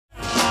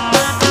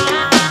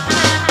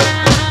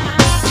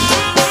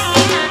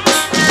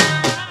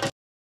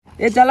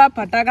એ ચલો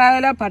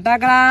ફટાકડા લે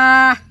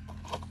ફટાકડા.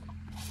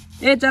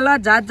 એ ચલો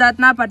જાત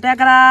જાતના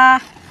ફટાકડા.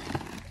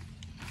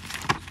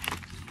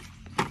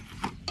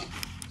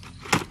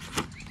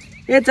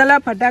 એ ચલો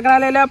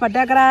ફટાકડા લઈ લો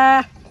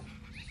ફટાકડા.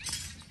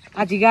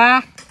 આ જીગા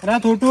રા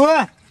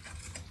થોટું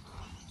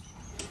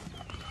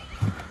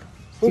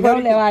જીગા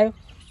લેવા આવ્યો.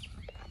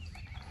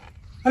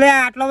 અલે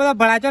આટલો બધો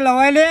ભડાચો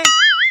લવાય લે.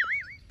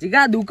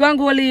 જીગા દુકાન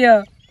ખોલી હે.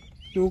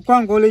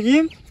 દુકાન ખોલી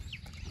જી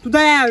તું તો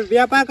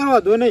વેપાર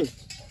કરવા દો નહીં.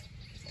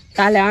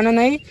 કાલે આનો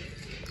નહીં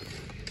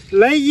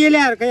લઈ ગયે લે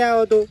યાર કઈ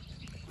આવો તો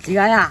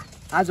જીગા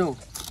આ જો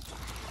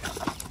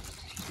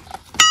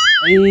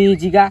એ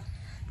જીગા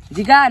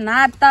જીગા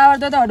નાચતા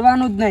આવડતો તો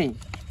અડવાનું જ નહીં.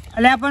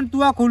 અલ્યા પણ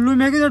તું આ ખુલ્લું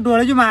મેં કીધું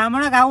ઢોળેજી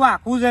મારા આવું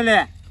આખું છે લે.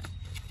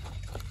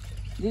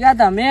 જીગા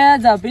તમે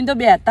જપીને તો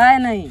બેઠા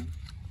નહીં.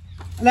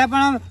 એટલે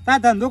પણ તાર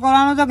ધંધો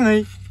કરવાનો છે કે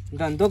નહીં?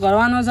 ધંધો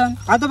કરવાનો છે.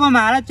 હા તો પણ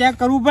મારે ચેક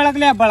કરવું પડે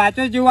કે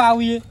ભલાચો જેવો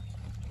આવીએ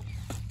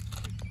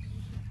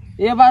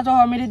એ પાછો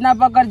અમી રીતના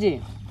પકડજે.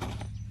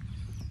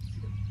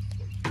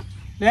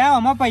 લે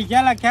આમાં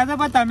પૈસા લખ્યા છે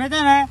પણ તમે છે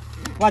ને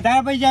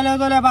વધારે પૈસા લેવો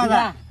તો લે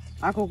પાછા.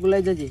 આ ખોખું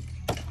લઈ જજે.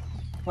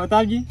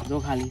 બતાવજી જો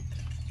ખાલી.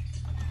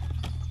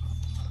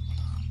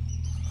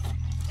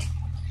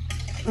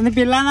 અને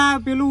પેલા ના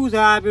પેલું છે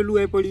આ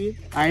પેલું એ પડ્યું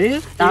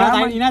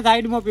એના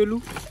સાઈડમાં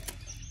પેલું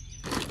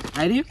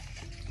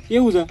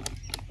એવું છે.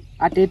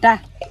 આ ટેટા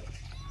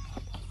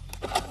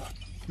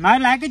મારે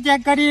લાગે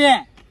ચેક કરીએ.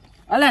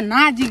 અલે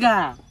ના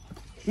જીગા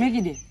મેં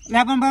કીધે લે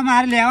પણ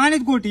મારે લેવાની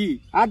જ કોઠી.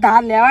 આ તો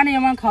હાલ લેવાની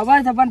મને ખબર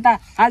છે પણ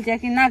હાલ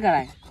ચેકિંગ ના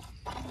કરાય.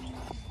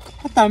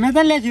 તમે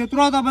તો લે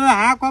છેતરો તો બધા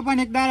હા કો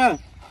પણ એક દાડો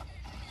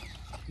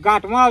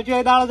ગાંઠમાં આવજો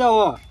એ દાડો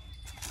જવો.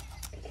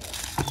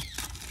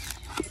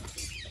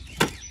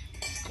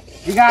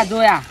 જીગા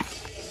જોયા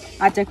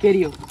આ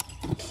ચકેરીઓ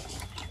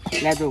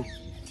લે જો.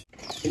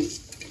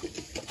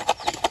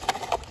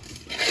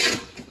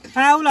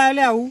 હા આવું લાવે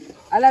લે આવું.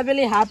 અલા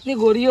પેલી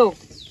હાથની ગોળીઓ.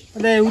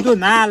 એટલે એવું તો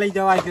ના લઈ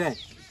જવાય છે.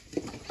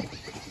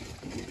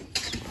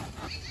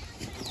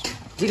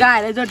 જીગા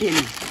અરે જો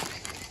ઠેલી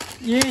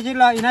એ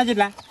જેટલા એના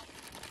જેટલા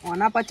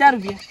ઓના 50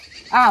 રૂપિયા.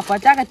 આ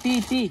 50 કે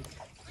 30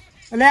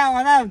 એટલે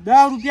ઓના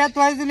 10 રૂપિયા તો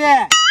જ લે.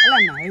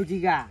 અલા નહીં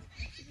જીગા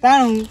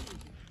તાણ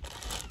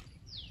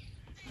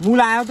હું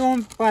લાવ્યો તો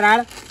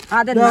પરાળ.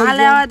 હા તે ના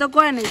લેવાય તો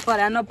કોઈ નહીં પર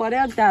એનો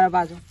પડ્યો જ તારા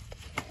પાછો.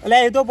 એટલે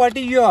એ તો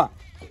પટી ગયો.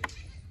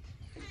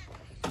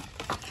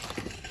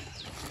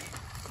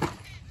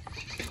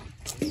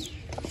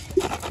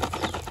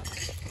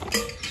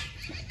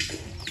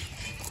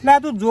 લે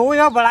તું જોવું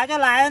એવો ભડાચો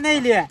લાયો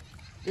નહીં લે.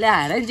 લે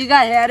અરે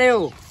જીગા હેરે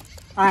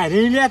હા રે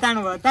લે તાણ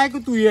બતાય કે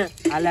તું એ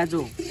હાલ્યા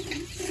જો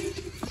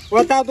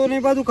બતાવતો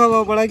નહીં બધું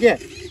ખબર પડે કે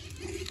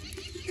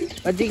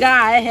પછી કા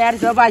આ હેર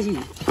છે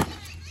પાછી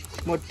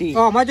મોટી.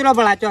 આમાં ચલો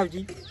ભડાચો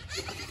આવજી.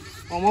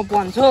 ઓમો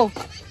 500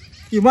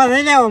 એમાં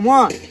નહીં લેવો મો.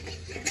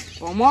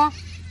 ઓમો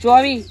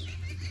 24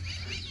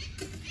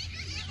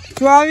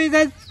 જ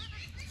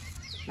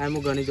હા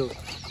હું ગણી દઉં.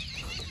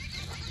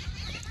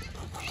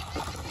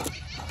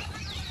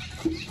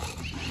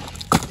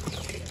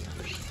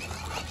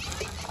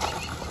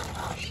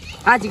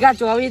 હા જીગા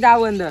 24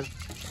 આવું અંદર.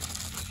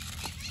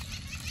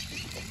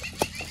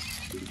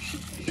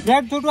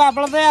 રેટ છોટું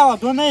આપણે તો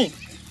વધુ નહીં.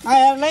 હા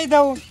યાર લઈ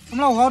દઉં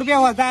હમણાં 100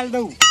 રૂપિયા વધારે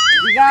દઉં.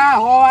 જીગા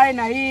હોય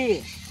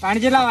નહીં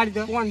પાણી જેટલા વાળી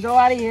દઉં. 500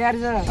 વાળી હેર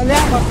છે. અલે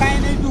બકાય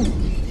નહીં તું.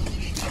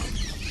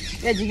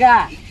 એ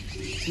જીગા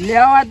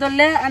લેવા તો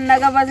લે અને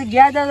નગર પાસે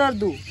ગયા જતો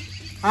તું.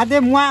 હા તે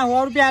હું આ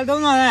 100 રૂપિયા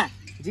દઉં ને હે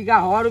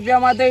જીગા 100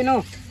 રૂપિયામાં તો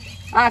એનું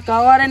આ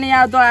કવર નહીં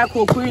આવતો આ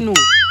ખોખું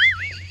નું.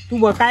 તું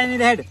બકાય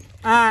નહીં હેડ.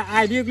 હા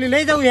આઈડી એકલી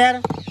લઈ દઉં યાર.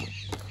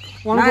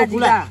 ના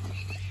જીગા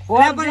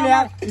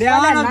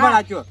લેવાનો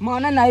ભડાચો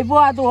મને નહીં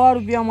પોવાતું 100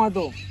 રૂપિયામાં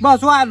તો.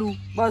 200 આલું.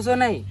 200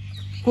 નહીં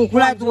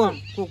ખોખુલાય તું આમ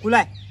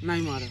ખોખુલાય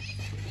નહીં મારે.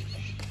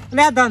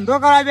 એટલે આ ધંધો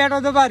કરવા બેઠો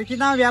તો હરખી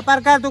ના વેપાર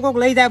કર તો કોઈક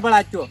લઈ જાય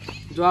ભડાચો.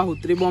 જો આ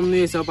ઉતરી બોમ્બ નું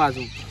એ છે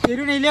પાછું.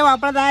 એરું નહીં લેવા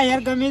આપડે તો આ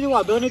યાર ગમે તે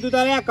વાંધો નહીં. તું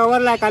તારે આ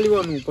કવર લાય ખાલી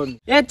વાનું ઉપરનું.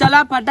 એ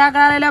ચલા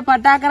ફટાકડા લઈ લે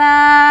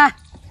ફટાકડા.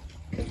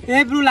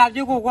 એ પેલું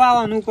લાવજો કોકો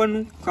આવવાનું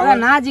ઉપરનું. અરે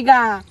ના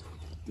જીગા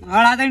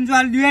હળા 300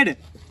 આલ દે.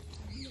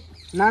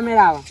 ના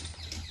મેળા આવે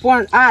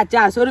પણ આ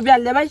 400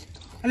 રૂપિયા લે ભાઈ.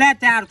 એટલે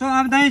 400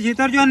 આમ તમે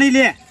છેતરજો નહીં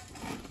લે.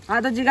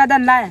 હા તો જીગા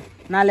તને લાય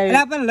ના લે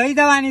એટલે પણ લઈ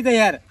જવાની તો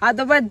યાર. હા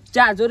તો ભાઈ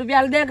 400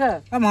 રૂપિયા દે કે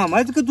આમ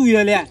સમજ કે તું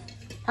લે.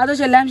 હા તો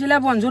છેલ્લા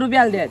 500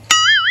 રૂપિયા દે.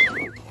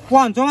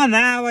 500 માં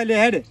ના આવે લે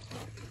હેડ.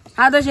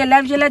 હા તો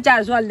છેલ્લા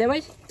 400 હાલ દે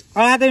ભાઈ.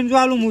 હળા 300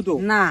 આલું હું તો.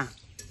 ના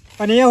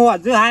પણ એ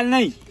હોજ હાલ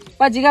નહીં.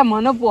 પણ જીગા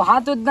મને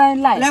પોહાતું જ નહીં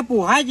લાય. એટલે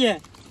પોહા છે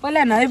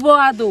ભલે નહીં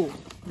પોહાતું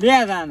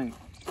લે તાને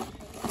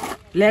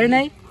લે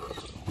નહીં.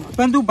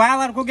 પણ તું ભાવ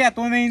હરખો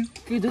કહેતો નહીં.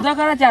 કીધું તો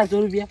ખરા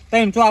 400 રૂપિયા.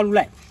 300 આલું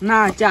લાય.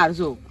 ના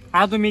 400.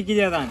 હા તો મેકી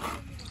દે તાને.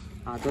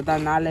 હા તો તાર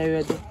ના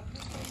લેવે તો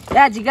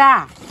એ જીગા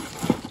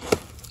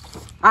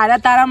આરે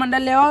તારા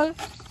મંડળ લેવો.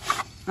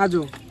 હા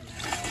જો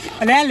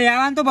એટલે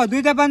લેવાનું તો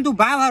બધું છે પણ તું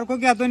ભાવ હરખો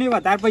કહેતો નહીં.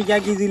 વધારે પૈસા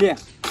કીધી લે.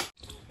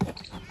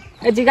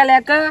 એ જીગા લે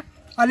કે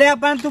અલે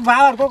પણ તું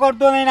ભાવ હરખો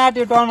કરતો નહીં ના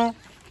ટેટવાનો.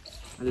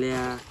 લે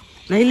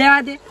નહીં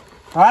લેવા દે.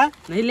 હા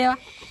નહીં લેવા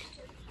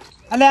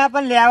અલે આ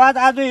પણ લેવા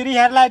આ તો એરી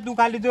હેર લાય તું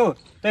ખાલી જો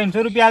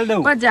 300 રૂપિયા આલ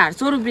દઉં.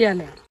 400 રૂપિયા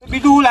લે.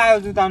 બીજું હું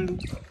લાવ્યો છું તાંડુ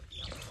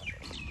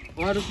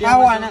 100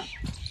 રૂપિયા.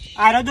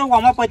 આરે જો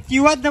આમાં 25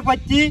 હોત ને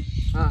 25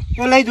 હા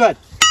તો લઈ જોત.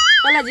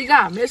 પેલા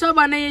જીગા મેસો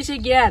બનાવીએ છે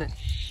ઘેર.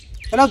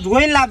 પેલા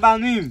જોઈને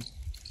લાવવાનું એમ.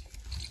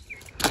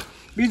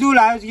 બીજું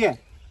લાવ્યો છે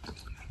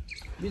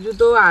બીજું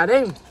તો આરે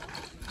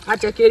આ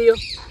ચકેરીઓ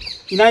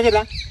ઇના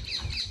જેલા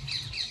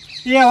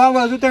એ હવે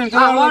બધું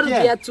 300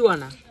 રૂપિયા છું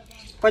આના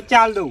 50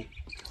 આલ દઉં.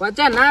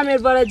 50 ના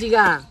મેળ પડે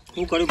જીગા.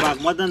 હું કર્યું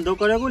ભાગમાં ધંધો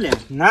કર્યો બોલે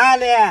ના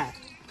લે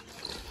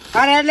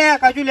અરે એટલે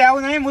કશું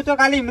લેવું નહીં. હું તો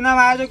ખાલી એમના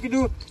આવ્યો તો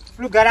કીધું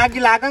પેલું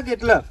ગરાકી લાગે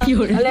કેટલો.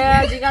 અલે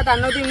જીગા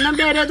તાનો તો એમને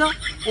બેરે તો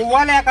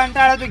ઉવા લે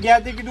કંટાળો તો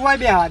ગયા થી કીધું હોય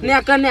બેહવા દે.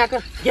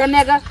 નેકર ઘેર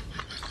નેકર.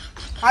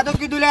 આ તો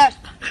કીધું લે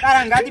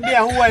તારા અંગાથી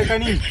બેહવું હોય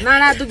કણી.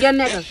 ના તું ઘેર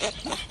નેકર.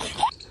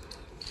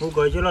 હું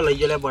ગયો છું લઈ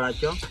ગયો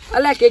બળાચ્યો.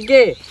 અલે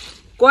કે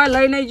કોઈ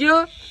લઈ નહીં જો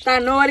તાર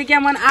નો વારી કે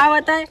મને આ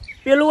બતાય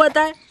પેલું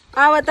બતાય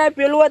આ બતાય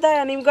પેલું બતાય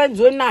અને એમ કઈ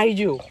જોઈને નાહી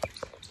ગયો.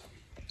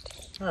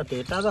 હા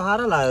ટેટા તો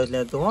સારા લાવ્યો એટલે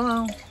તો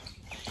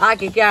હા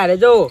કે હારે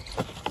જો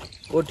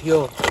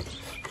ઉઠ્યો.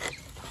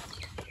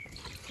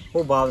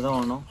 શું ભાવ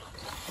થવાનો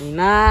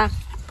એના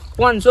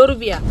 500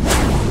 રૂપિયા.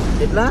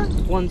 કેટલા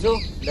 500.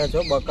 લે જો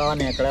બકાવા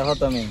નીકળ્યા હો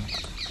તમે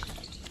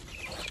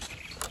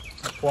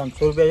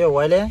 500 રૂપિયા જો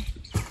હોય લે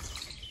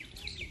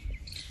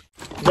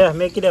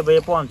મેં કીધે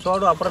ભાઈ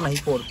 500 આપણે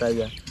નહીં પોરતા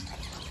યાર.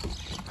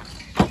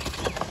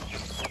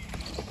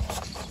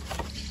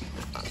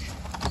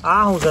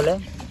 આ શું છે લે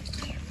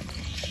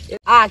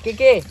આ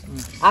કે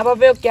આ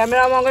બાપે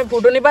કેમેરામાં કઈ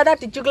ફોટો નહીં પાડતા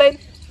ટીચુક લઈને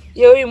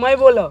એવું મય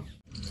બોલો.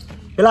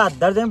 પેલા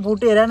અધર જઈને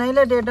ફૂટી એરા નહીં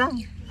લે ટેટા.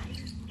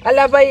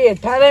 અલ્યા ભાઈ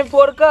એઠારે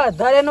ફોર કર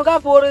ધરે નું કા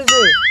ફોર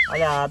છે.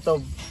 અરે આ તો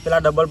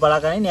પેલા ડબલ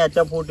ભડાકા નહીં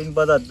નેચા ફૂટીને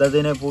પછી અધર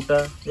જઈને ફૂટે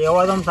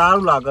એવા તો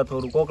સારું લાગે.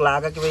 થોડું કોક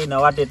લાગે કે ભાઈ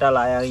નવા ટેટા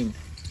લાયા એમ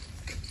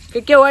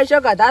કે હોય છે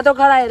કદા તો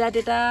ખરા એરા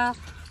ટેટા.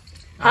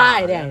 હા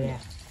એરા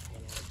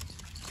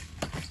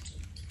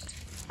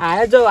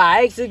આ જો આ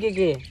એક શું કે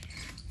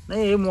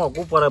નહીં એ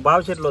મોંઘું પડે.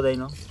 ભાવ કેટલો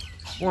દઈનો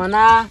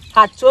ઓના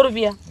 700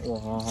 રૂપિયા.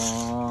 ઓહો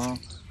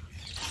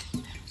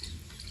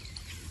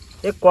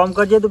એક કામ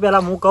કરજે તું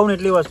પેલા હું કહું ને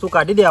એટલી વસ્તુ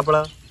કાઢી દે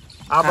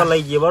આપણે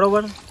લઈ જઈએ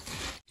બરોબર.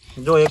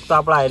 જો એક તો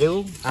આપણે આવી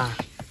રહ્યું હા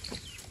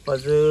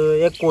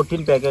પછી એક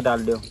કોઠીનું પેકેટ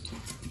આલ દો.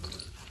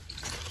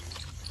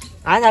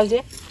 હા ચાલશે.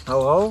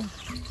 હવ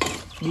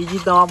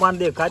બીજી તમારા પાસે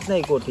દેખા જ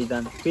નહીં કોઠી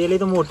તાન. પેલી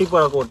તો મોટી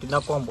પડે કોઠી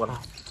ના કોમ પડે.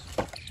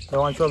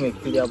 દવા છો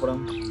મેકતી દે આપણે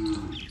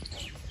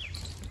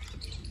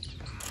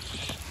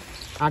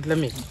આટલે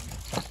મેં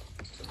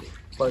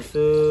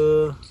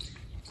પછી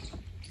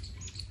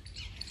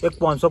એક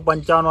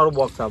 555 વાળું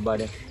બોક્સ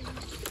આબાડે.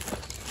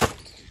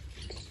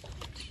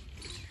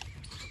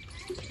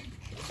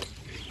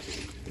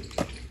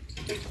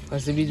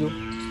 પછી બીજું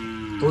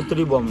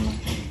ઉતરી બોમ્બનું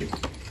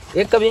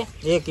એક કબે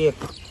એક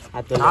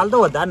હાલ તો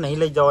વધારે નહીં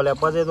લઈ જાવ લે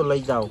પછી તો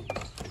લઈ જાઓ.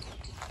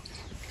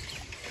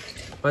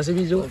 પછી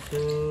બીજું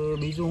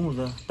શું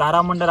છે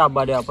તારા મંડળ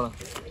આબાડે આપણે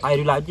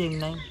આયરું લાવજે એમ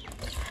નહીં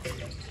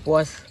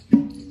પોસ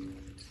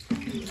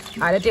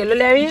આરે તેલો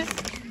લેવી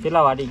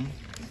કેટલા વાડી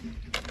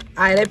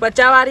આરે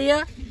 50 વાળી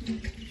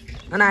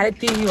અને આરે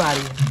 30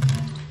 વાળી.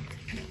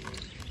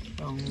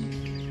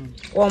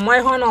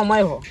 ઓમય હો ને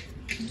ઓમય હો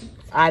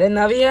આરે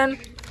નવી હન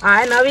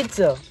આ નવી જ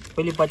છે.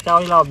 પેલી 50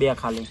 વાળી લાવો બે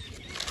ખાલી.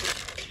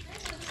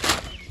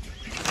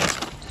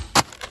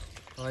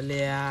 ઓલે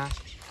આ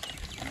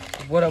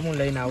બોરા હું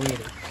લઈને આવું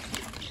રે.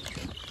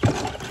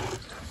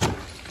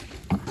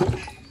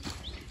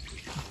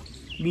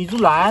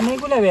 બીજું લાયા નહીં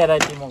કોલે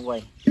વેરાયટી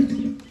મગવાય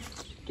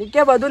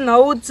કે બધું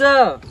નવું જ છે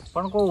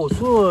પણ કોઈ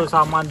ઓછું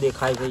સામાન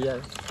દેખાય છે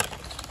યાર.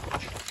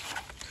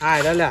 હા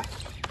રે લે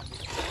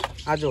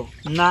આ જો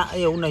ના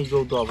એવું નહીં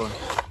જોતું આપણે.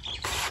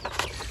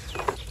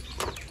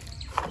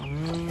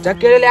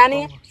 ચકેરી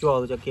લેવાની શું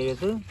આવું ચકેરી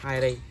છે હા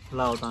રહી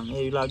લાવો તાન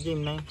એવી લાવજે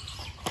એમ નહીં.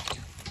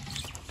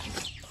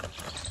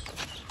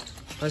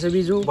 પછી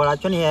બીજું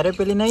બળાચો ની હેરે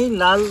પેલી નહીં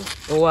લાલ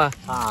ઓવા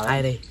હા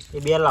હા રહી એ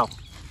બે લાવ.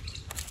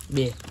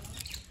 બે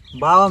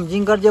ભાવ આમ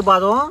જીંગ કરજે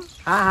પાછો.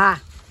 હા હા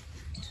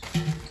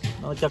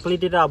ચકલી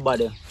ટેટા આપવા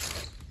દે.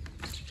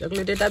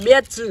 ચકલી ટેટા બે જ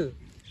છે.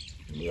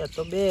 બે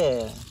તો બે.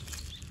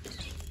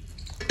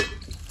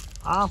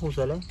 આ શું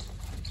છે લે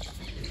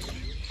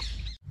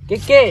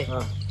કે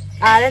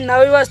આરે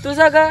નવી વસ્તુ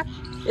છે કે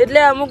એટલે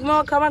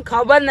અમુકમાં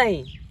ખબર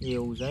નહીં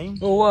એવું છે એમ.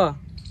 ઓવા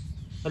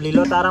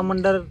લીલો તારા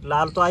મંડળ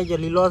લાલ તો આવી છે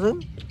લીલો છે.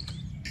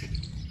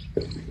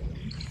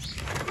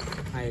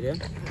 હા રે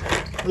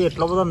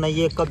એટલો બધો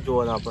નહીં એક જ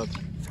જોવો આપણે.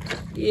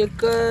 એક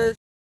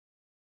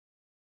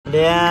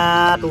લે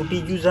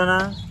તૂટી ગયું છે ને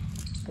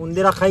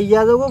ઉંદેરા ખાઈ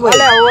ગયા છો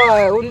ભાઈ.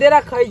 અલે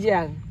ઉંદેરા ખાઈ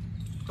ગયા.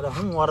 અરે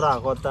હું વર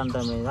રાખો તન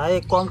તમે આ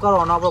એક કામ કરો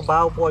આનો આપણો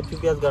ભાવ 5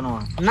 રૂપિયા જ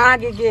ગણવા. ના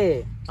કે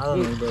હા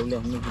નહીં દે લે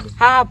હું કીધું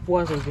હા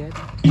 5 રૂપિયા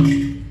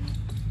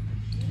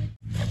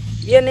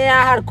એને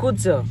આ હરખું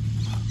જ છે.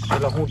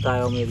 એટલે શું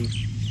થાય મેરી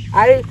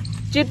આ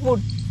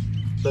ચીટપુટ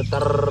તો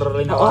તર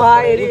લઈને હા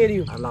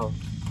એરી લાવો.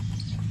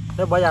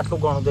 એ ભાઈ આટલું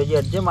ઘણું દેજે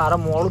જે મારે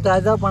મોડું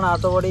થાય છે પણ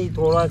આ તો વળી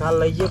થોડા ખાલ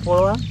લઈ જઈએ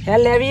પોળવા. હે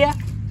લેવી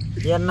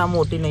યાર ના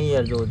મોટી નહીં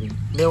યાર જો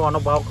લેવાનો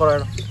ભાવ કરો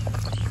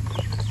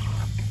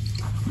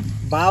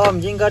ભાવ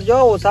સમજીને કરજો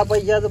ઓછા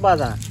પૈસા તો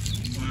પાછા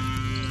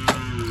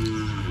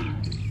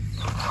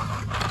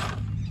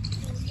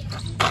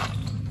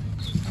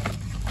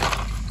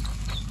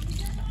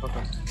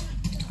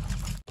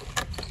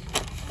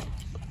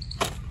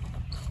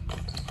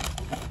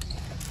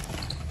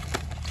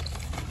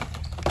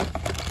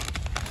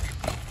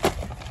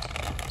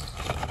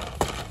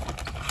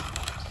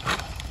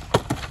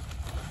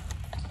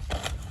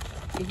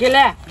કે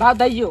લે ભાવ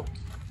થઈ ગયો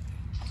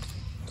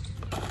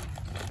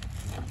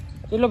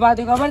કેટલો ભાવ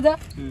થયો ખબર છે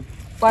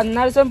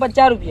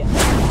 1550 રૂપિયા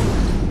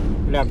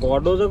એટલે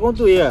ગોડો તો કોણ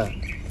તું યાર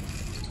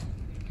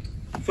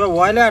શું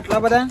હોય લે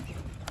આટલા બધા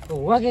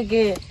હોવા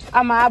કે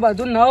આ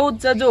બધું નવું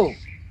જ છે જો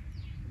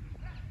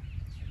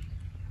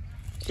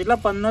કેટલા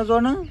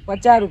 1500 ને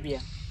 50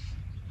 રૂપિયા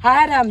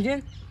હા રામજી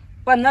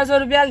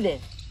 1500 રૂપિયા દે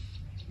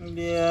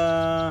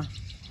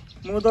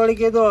હું થોડી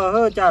કીધું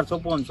હવે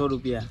 400-500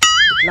 રૂપિયા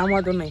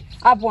એટલામાં તો નહીં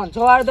આ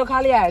 500 વાળો તો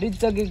ખાલી હારી જ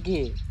શકે કે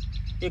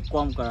એક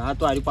કામ કર હા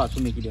તો હારી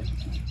પાછું મૂકી દે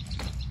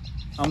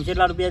આમ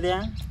કેટલા રૂપિયા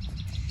ત્યાં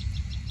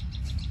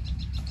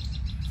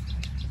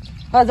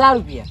 1000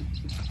 રૂપિયા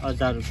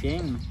 1000 રૂપિયા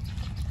એમ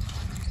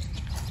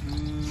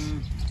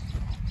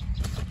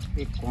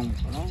એક કામ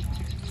કરો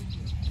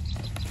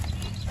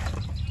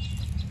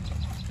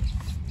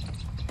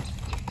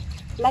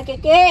લાગે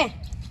કે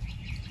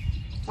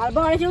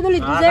કાલબાણે શું તો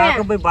લીધું છે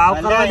ભાઈ ભાવ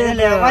કરવા દે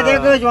લેવા દે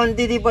કે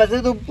શાંતિથી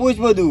પછી તું પૂછ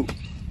બધું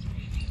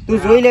તું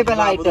જોઈ લે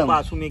પેલા આઈટમ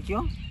પાછું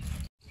મેક્યો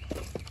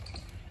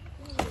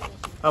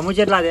અમુ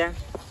કેટલા દે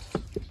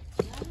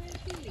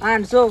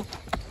 800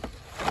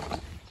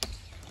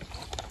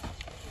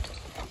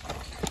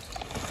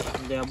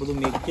 લે આ બધું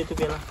મેકજે તું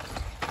પેલા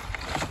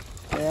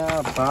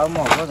ભાવ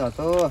મોંઘો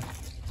થતો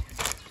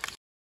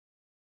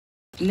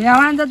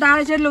લેવાનું તો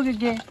તારે છે એટલું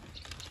કે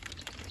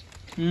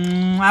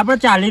આપણે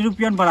 40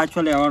 રૂપિયા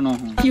ભરાછો લેવાનો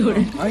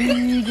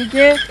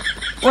કે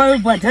ઓય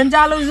ભજન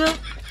ચાલુ છે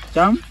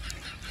ચમ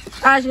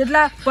આ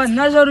કેટલા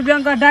 1500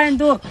 રૂપિયા કઢાય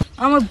તો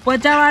આમ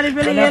 50 વાળી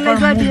પેલી એ લઈ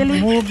જાય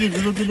પેલી હું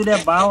કીધું લે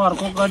ભાવ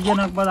હરકો કરજે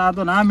ને બસ આ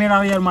તો ના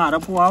મેળાવ યાર મારે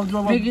પુ આવજો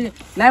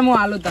લાય હું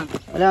આલો તા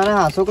અરે આને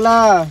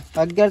હાસોકલા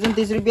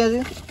 1130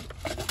 રૂપિયા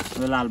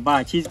છે લાલબા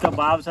ચીજ કા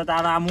ભાવ છે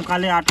તારા આમુ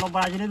ખાલી આટલો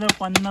ભાવ છે તો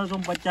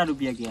 1550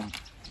 રૂપિયા કે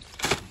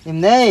એમ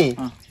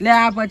નહીં લે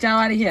આ 50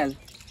 વાળી હેલ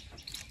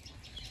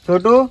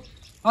છોટુ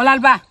ઓ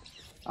લાલબા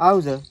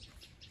આવજો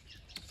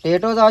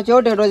ટેટો તો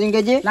આચો ટેટો જીન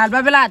કે જે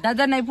લાલબા પેલા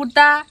આધા નહીં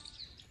ફૂટતા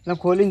ને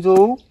ખોલીને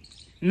જોઉં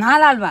ના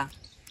લાલબા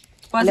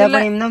પછી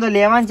પણ એમને તો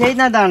લેવાનું છે જ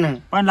ના તાને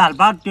પણ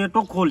લાલબા ટેટો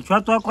ખોલશો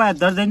તો કોઈ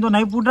અધર જઈને તો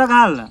નહીં ફૂટે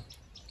કાલ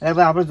અરે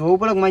ભાઈ આપણે જોવું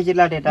પડે કે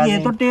કેટલા ટેટા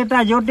એ તો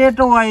ટેટા જો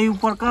ટેટો હોય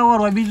ઉપર કવર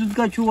હોય બીજું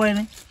કશું હોય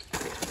નહીં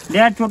લે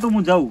છોટું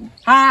હું જાઉં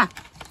હા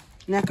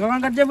ને કવર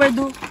કરજે ભાઈ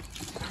તું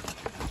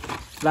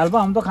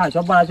લાલબા આમ તો ખાસો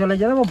પાછો લઈ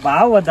જાય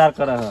ભાવ વધારે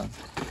કરે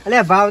અલે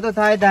ભાવ તો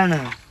થાય તાને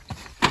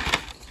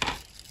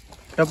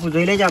ટપુ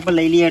જોઈ લેજે આપણે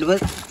લઈ લઈએ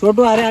એડવર્સ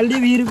છોટું અરે હાલ દે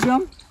 20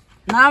 રૂપિયા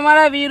ના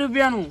મારે 20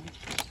 રૂપિયાનું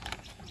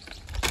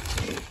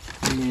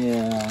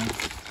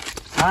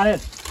અરે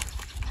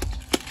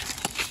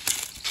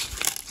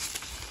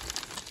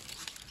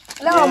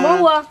લે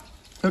મોવા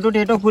છોટું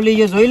ટેટો ખુલી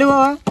ગયો જોઈ લે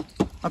બાબા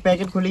આ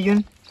પેકેટ ખુલી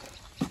ગયું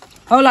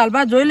હો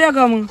લાલબા જોઈ લે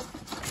કમ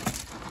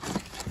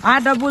આ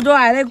ટપુ જો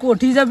આરે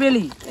કોઠી છે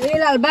પેલી એ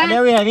લાલબા અરે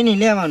હવે આવી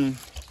નહીં લેવાનું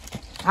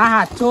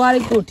હા 700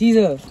 વાળી કોઠી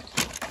છે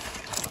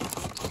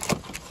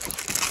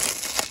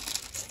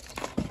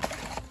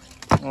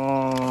ઓ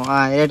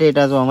આ એ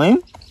ટેટા જો અમે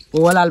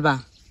ઓ લાલબા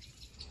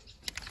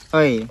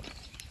ઓય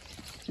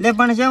લે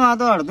પણ છે આ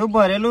તો અડધું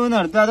ભરેલું ને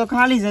અડધું આ તો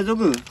ખાલી છે જો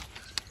કે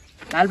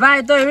લાલબા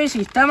એ તો એવી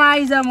સિસ્ટમ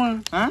આવી છે મને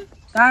હા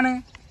તાને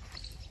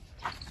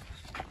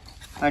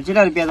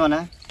કેટલા રૂપિયા તો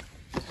ના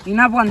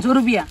એના 500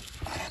 રૂપિયા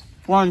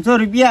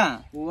 500 રૂપિયા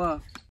ઓવા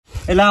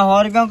એટલે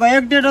 100 રૂપિયા કો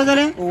એક ટેટો છે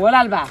લે ઓ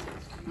લાલબા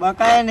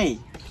બકાય નહીં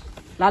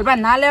લાલબા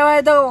ના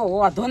લેવાય તો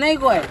વાંધો નહીં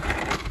કોઈ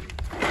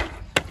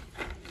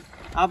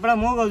આપણે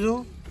મો કહું છું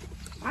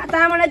આ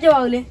તા મને જો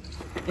આવલે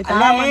એ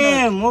તા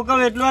એ મો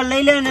કહું એટલું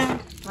લઈ લે ને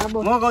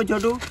મો કહું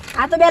છોટું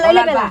આ તો બે લઈ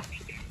લે પેલા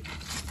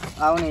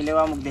આવ નહીં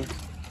લેવા મૂક દે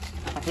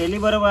આ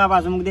થેલી બરોબર આ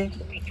પાછું મૂક દે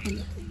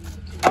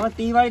હવે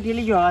 30 વાળી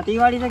થેલી જો આ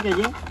 30 વાળી છે કે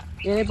જે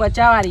એ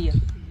 50 વાળી છે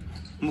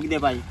મૂક દે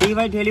પાછી 30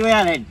 વાળી થેલી હોય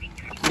આ રેડ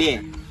બે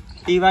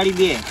 30 વાળી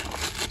બે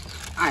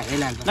આ હે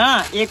લાલબા ના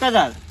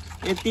 1000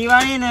 એ 30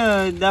 વાળી ને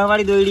 10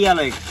 વાળી દોયડી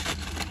આલો એક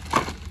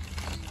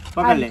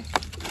પકડ લે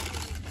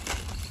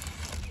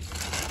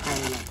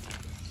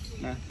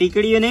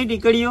ટીકડીઓ નહીં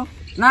ટીકડીઓ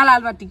ના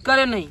લાલબા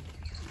ટીકરે નહીં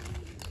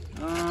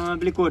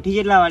પેલી કોઠી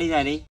કેટલા વાળી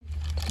તારી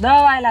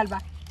 10 વાળી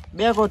લાલબા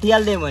બે કોઠી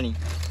આલ દે મની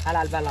આ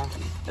લાલબા લાવ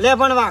લે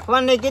પણ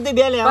વાખવાન નહીં કીધું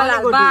બે લેવાની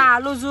લાલબા કોઠી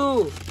આલુ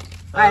છું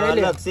આ લે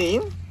લે લક્ષી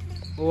એમ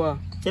ઓવા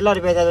કેટલા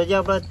રૂપિયા થયા તો જે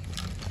આપણે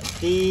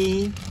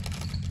 30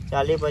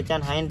 40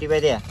 50 60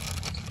 રૂપિયા થયા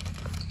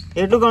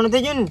એટલું ઘણું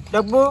થઈ ગયું ને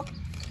ડબ્બુ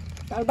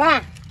લાલબા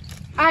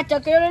આ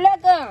ચકેડો લે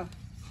કે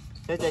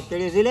તે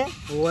ચકેડી છે લે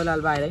ઓવા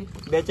લાલબા રે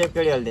બે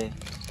ચકેડી હાલ દે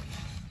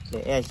લે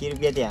 80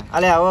 રૂપિયા થયા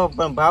અલે હવે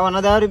પણ ભાવ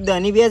ના 10 રૂપિયા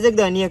દની બે છે કે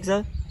દની એક છે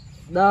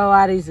 10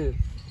 વારી છે.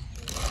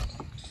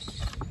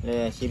 લે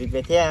 80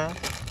 રૂપિયા થયા.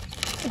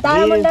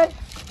 તારા મંડળ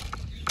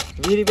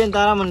 20 રૂપિયા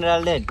તારા મંડળ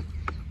હાલ દે.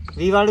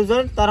 20 વાળું છે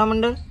તારા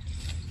મંડળ.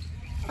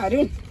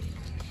 અરે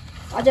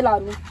આજે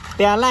લાવવું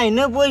પેલા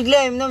એને પૂછ લે,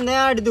 એમને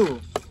નહીં આડતું.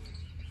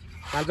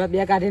 લાલબા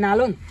 2 કાઢીને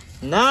આલો ને.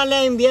 ના લે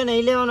એમ 2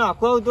 નહીં લેવાનું,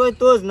 આખું આવતું હોય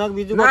તો જ, નક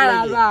બીજું ના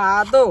લાલબા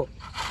આ તો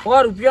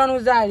 100 રૂપિયાનું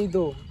છે આ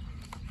તો.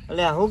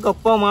 એટલે હું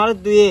ગપ્પા મારું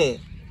તું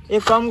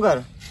એક કામ કર,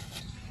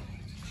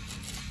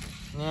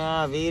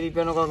 20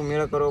 રૂપિયાનો કોઈક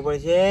મેળ કરવો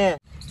પડશે.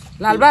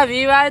 લાલબા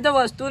 20 વાળી તો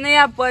વસ્તુ નહીં,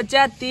 આ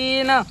 50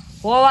 30 ને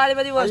 100 વાળી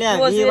બધી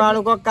વસ્તુઓ છે. 20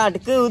 વાળું કોક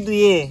કાઢક્યું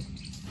તું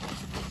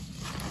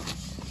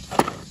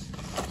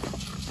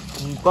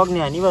કોક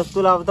નાની વસ્તુ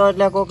લાવતો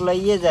એટલે કોક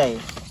લઈએ જાય.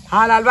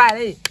 હા લાલબા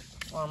રે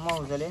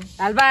આમાં છે લે.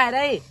 લાલબા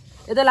રે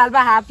એ તો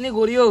લાલબા હાથની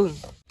ગોળીઓ.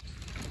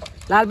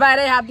 લાલબા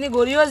રે હાથની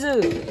ગોળીઓ છે.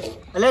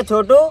 એટલે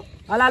છોટું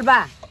હા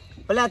લાલબા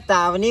પેલા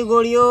તાવની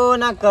ગોળીઓ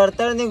ના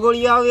કરતળની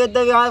ગોળીઓ આવી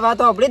તો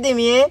વાતો આપડી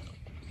દેવી,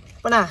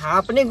 પણ આ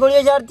હાપની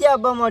ગોળીઓ જ્યારથી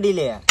આપવા મળી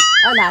લે.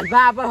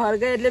 લાલબા આપણે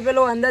હરગે એટલે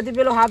પેલો અંદરથી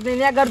પેલો હાફ નહીં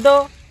ન્યા કરતો.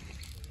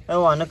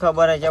 મને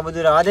ખબર છે આ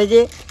બધું રવા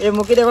દેજે. એ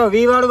મૂકી દે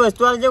 20 વાળું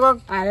વસ્તુ આવજે કોક.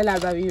 અરે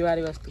લાલબા 20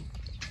 વાળી વસ્તુ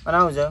અને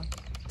આવું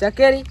છે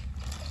ચકેરી.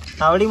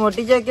 આવડી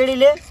મોટી ચકેડી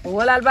લે.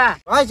 ઓ લાલબા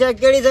હા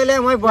ચકેડી તો લે,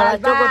 મોય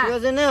ભળાચો ગોઠવ્યો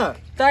છે ને.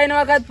 3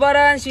 વખત પર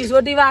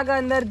સિસોટી વાગે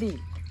અંદરથી.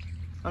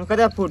 અને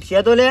કદાચ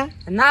ફૂટશે તો લે.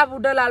 ના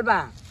ફૂટે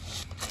લાલબા.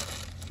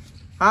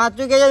 હા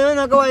તું કે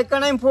ને કહો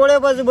એકણાઈ ફોડે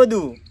પછી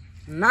બધું.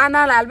 ના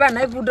ના લાલબા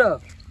નહીં ફૂટે.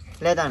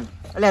 લે તાન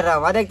એટલે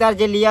રવા દે તાર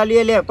જે લઈ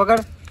આલ્યું લે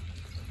પકડ.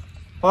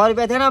 100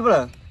 રૂપિયા થયા ને આપડે.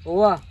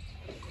 ઓવા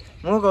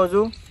હું કહું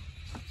છું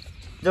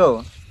જો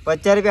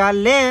 50 રૂપિયા હાલ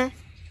લે,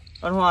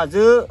 અને હું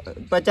હજુ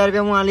 50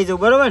 રૂપિયા હું હાલી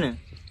જાઉં, બરોબર ને?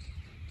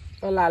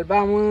 તો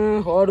લાલબા હું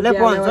 100 એટલે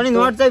રૂપિયા 500 ની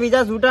નોટ છે,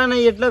 બીજા છૂટા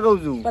નહીં એટલે કહું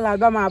છું. પણ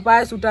લાલબા માપા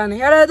છૂટા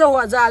નહીં. અરે તો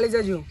હોજા હાલી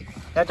જજો.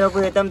 ટપુ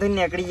એતમ થઈને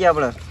નીકળી ગયા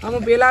આપડે. અમે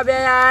પેલા 2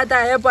 આયા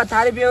હતા એ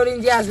પથારી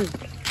પેવરીને જ્યાં છે.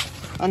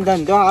 અને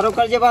ધંધો સારો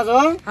કરજે પાછો.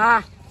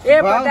 હા એ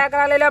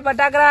ફટાકડા લઈ લે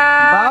ફટાકડા.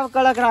 ભાવ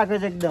કડક રાખે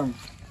છે એકદમ.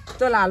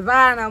 તો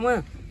લાલબા અમે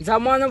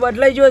જમવાનું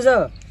બદલાઈ ગયો છે.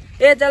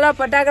 એ ચલો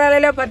ફટાકડા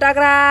લઈ લે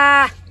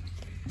ફટાકડા.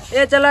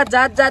 એ ચલો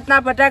જાત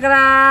જાતના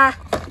ફટાકડા.